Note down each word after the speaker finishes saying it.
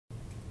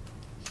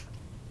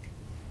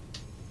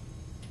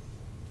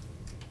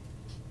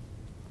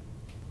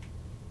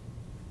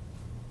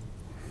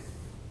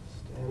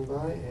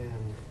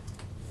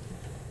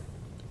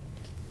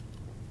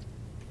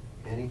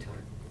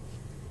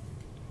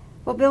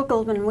Well, Bill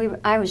Goldman,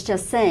 I was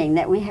just saying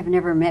that we have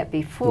never met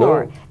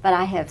before, No. but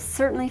I have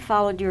certainly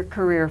followed your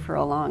career for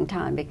a long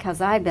time because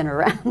I've been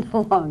around a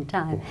long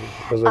time.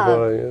 As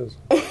I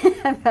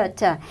yes.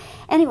 But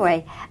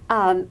anyway,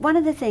 one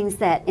of the things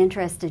that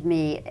interested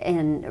me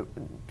in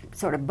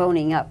sort of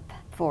boning up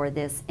for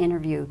this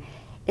interview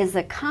is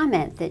a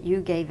comment that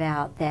you gave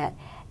out that,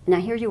 now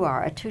here you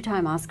are, a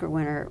two-time Oscar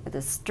winner with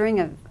a string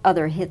of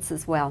other hits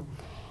as well,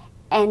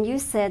 and you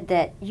said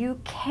that you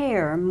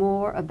care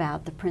more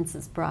about The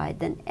Princess Bride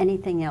than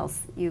anything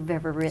else you've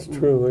ever written. It's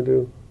true, I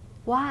do.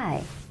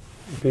 Why?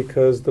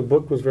 Because the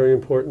book was very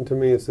important to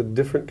me. It's a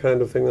different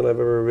kind of thing than I've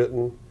ever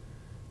written.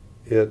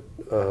 It's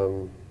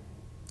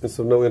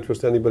of no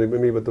interest to anybody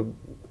but me, but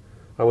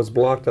I was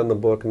blocked on the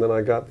book, and then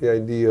I got the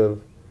idea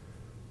of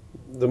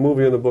the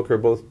movie and the book are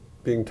both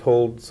being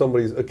told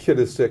a kid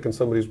is sick and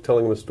somebody's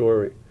telling him a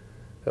story.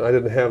 And I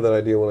didn't have that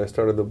idea when I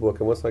started the book,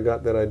 and once I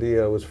got that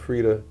idea, I was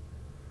free to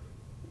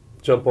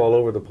jump all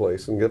over the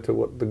place and get to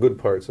what the good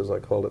parts, as I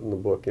called it in the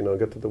book,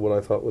 get to what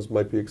I thought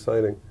might be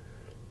exciting.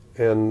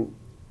 And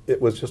it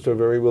was just a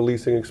very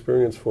releasing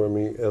experience for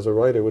me as a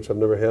writer, which I've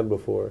never had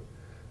before.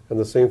 And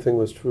the same thing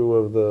was true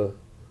of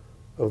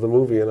the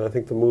movie, and I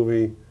think the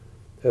movie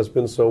has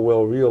been so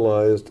well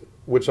realized,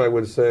 which I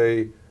would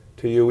say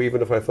to you,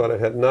 even if I thought it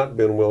had not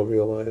been well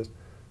realized,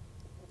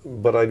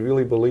 but I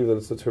really believe that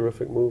it's a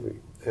terrific movie,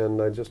 and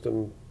I just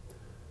am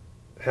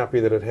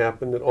happy that it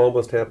happened. It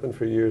almost happened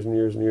for years and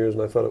years and years,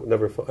 and I thought it would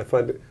never.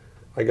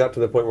 I got to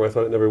the point where I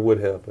thought it never would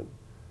happen,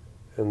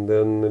 and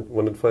then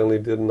when it finally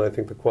did, and I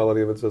think the quality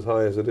of it's as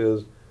high as it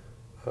is,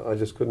 I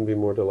just couldn't be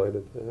more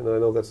delighted. And I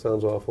know that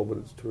sounds awful, but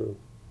it's true.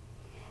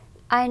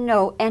 I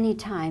know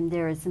anytime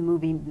there is a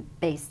movie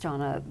based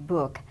on a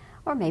book,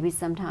 or maybe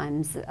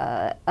sometimes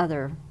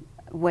other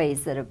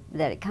ways that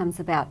it comes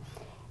about,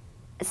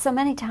 so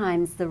many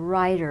times the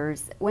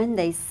writers, when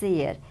they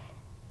see it,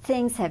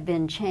 things have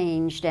been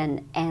changed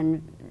and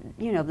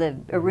the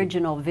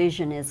original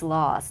vision is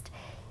lost.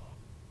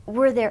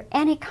 Were there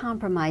any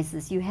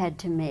compromises you had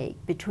to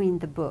make between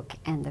the book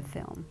and the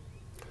film?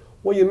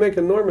 Well, you make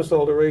enormous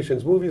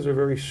alterations. Movies are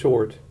very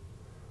short.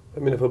 I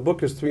mean, if a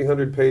book is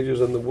 300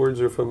 pages and the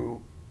words are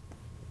from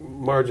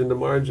margin to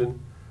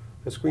margin,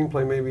 a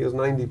screenplay maybe is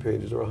 90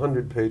 pages or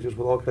 100 pages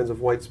with all kinds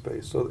of white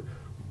space. So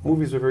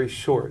movies are very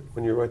short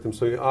when you write them.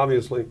 So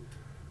obviously,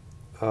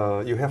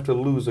 you have to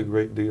lose a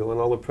great deal. And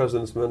All the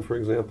President's Men, for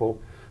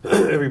example,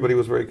 everybody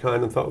was very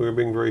kind and thought we were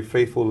being very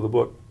faithful to the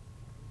book,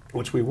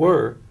 which we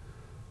were,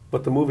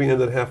 but the movie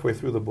ended halfway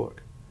through the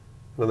book.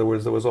 In other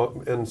words,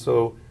 and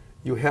so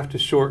you have to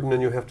shorten and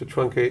you have to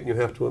truncate and you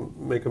have to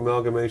make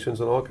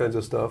amalgamations and all kinds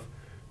of stuff,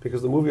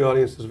 because the movie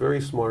audience is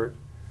very smart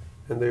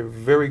and they're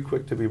very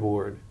quick to be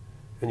bored.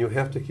 And you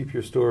have to keep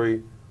your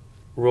story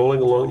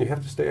rolling along. You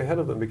have to stay ahead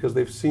of them because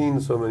they've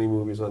seen so many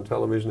movies on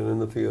television and in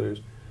the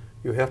theaters.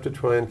 You have to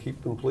try and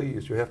keep them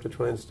pleased. You have to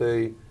try and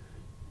stay.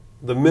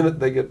 The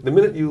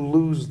minute you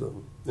lose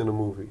them in a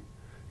movie,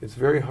 it's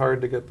very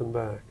hard to get them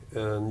back.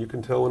 And you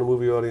can tell when a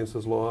movie audience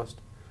is lost,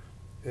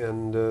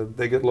 and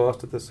they get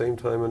lost at the same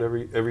time in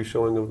every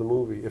showing of the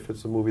movie, if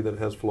it's a movie that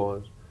has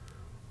flaws,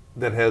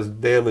 that has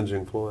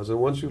damaging flaws. And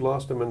once you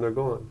lost them, and they're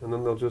gone, and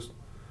then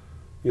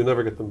you'll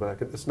never get them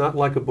back. It's not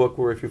like a book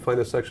where if you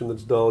find a section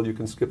that's dull, you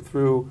can skip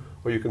through,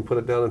 or you can put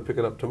it down and pick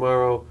it up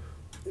tomorrow.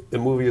 A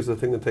movie is the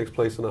thing that takes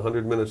place in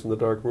 100 minutes in the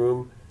dark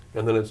room,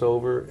 and then it's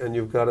over, and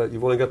you've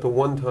only got the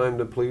one time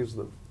to please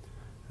them.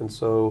 And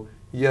so,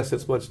 yes,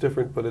 it's much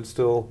different, but it's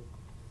still,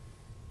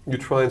 you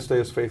try and stay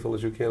as faithful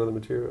as you can to the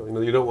material.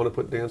 You don't want to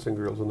put dancing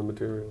girls in the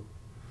material.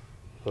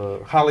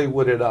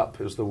 Hollywood it up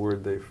is the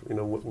word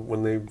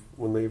when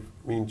they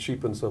mean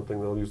cheapen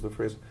something, they'll use the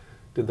phrase,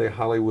 did they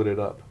Hollywood it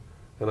up?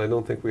 And I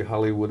don't think we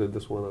Hollywooded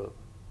this one up.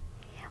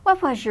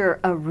 What was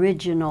your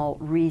original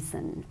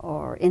reason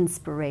or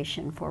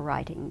inspiration for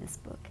writing this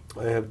book?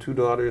 I have two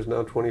daughters,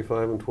 now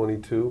 25 and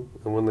 22,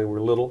 and when they were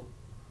little,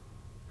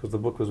 because the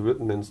book was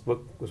written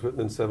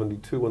in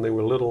 72, when they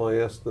were little, I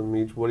asked them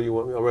each, what do you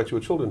want? I'll write you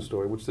a children's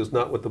story, which is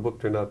not what the book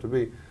turned out to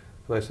be.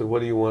 And I said, what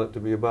do you want it to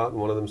be about? And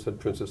one of them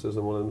said princesses,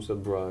 and one of them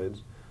said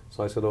brides.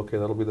 So I said, okay,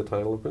 that'll be the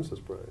title of Princess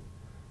Bride.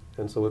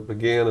 And so it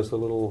began as a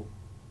little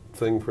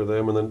thing for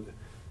them, and then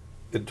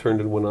it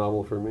turned into a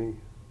novel for me.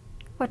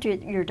 What do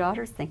your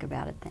daughters think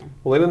about it then?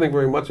 Well, they didn't think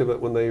very much of it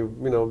when they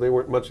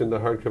weren't much into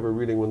hardcover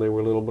reading when they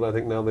were little, but I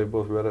think now they've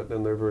both read it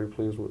and they're very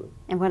pleased with it.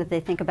 And what did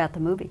they think about the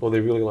movie? Well, they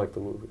really like the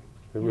movie.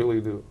 They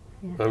really do.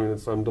 Yeah. I mean,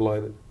 I'm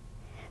delighted.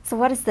 So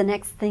what is the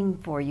next thing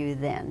for you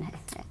then?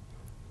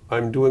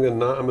 I'm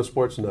a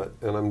sports nut,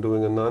 and I'm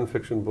doing a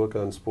nonfiction book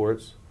on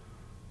sports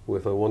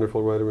with a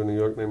wonderful writer in New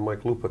York named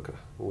Mike Lupica,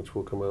 which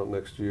will come out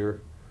next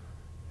year.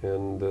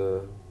 And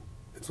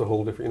it's a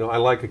whole different, I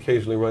like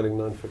occasionally writing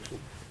nonfiction.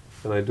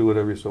 And I do it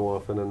every so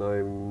often,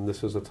 and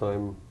this is a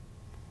time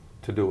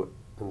to do it.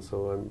 And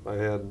so I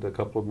had a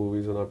couple of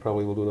movies, and I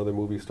probably will do another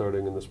movie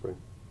starting in the spring.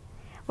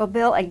 Well,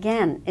 Bill,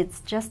 again,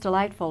 it's just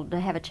delightful to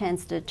have a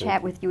chance to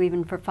chat with you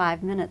even for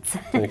 5 minutes.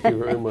 Thank you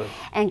very much.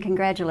 And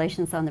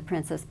congratulations on The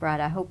Princess Bride.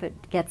 I hope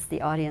it gets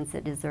the audience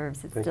it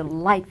deserves. It's Thank you.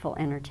 delightful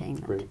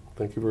entertainment. Great.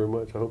 Thank you very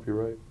much. I hope you're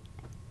right.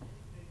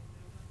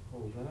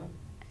 Hold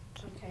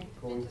that. Okay,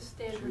 Going and just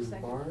stand for a to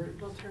second. Bart.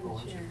 We'll turn Oh,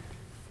 the I'm chair.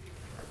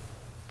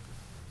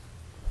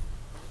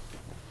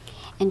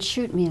 And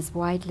shoot me as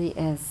widely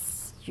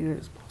as your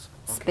As possible.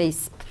 Okay.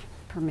 space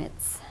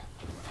permits.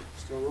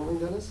 Still rolling,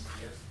 Dennis?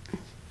 Yes. Okay,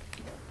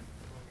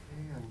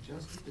 I'm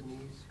just at the knees.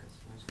 Got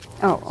some nice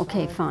ball Oh, on the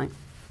okay, side. fine.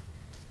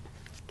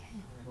 Okay.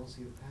 I don't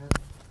see the pad.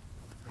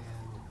 And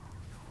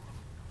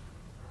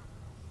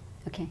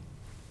Okay.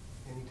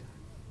 anytime.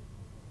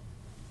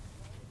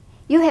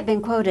 You have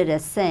been quoted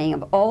as saying,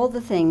 of all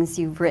the things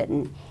you've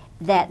written,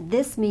 that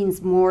this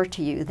means more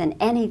to you than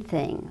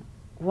anything.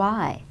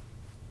 Why?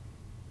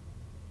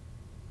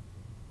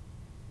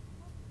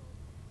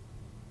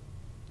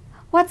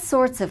 What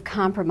sorts of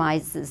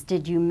compromises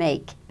did you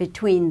make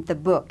between the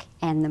book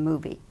and the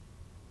movie?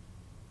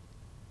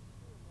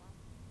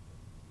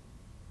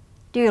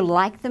 Do you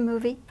like the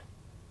movie?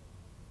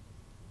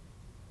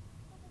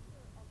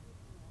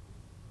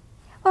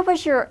 What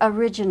was your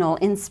original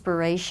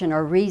inspiration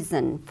or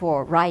reason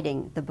for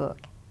writing the book?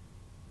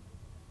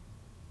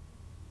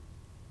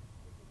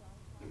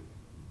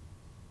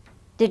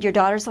 Did your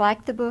daughters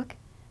like the book?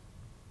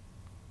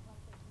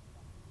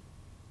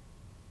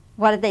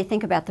 What did they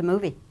think about the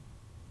movie?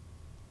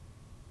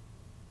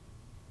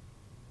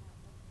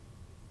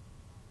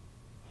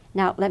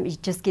 Now, let me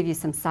just give you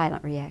some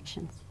silent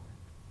reactions.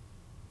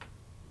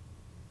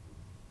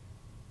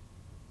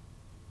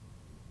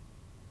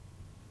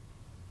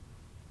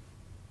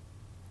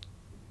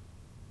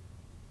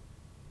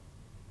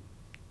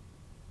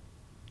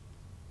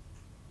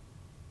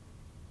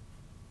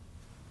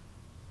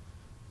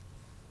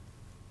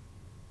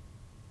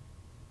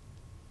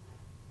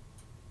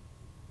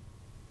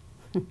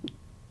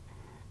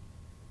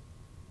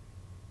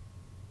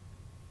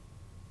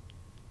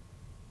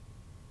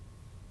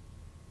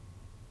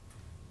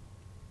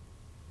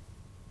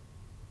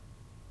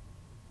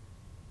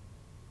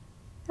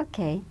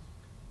 Okay,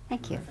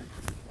 thank you.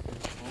 Terrific.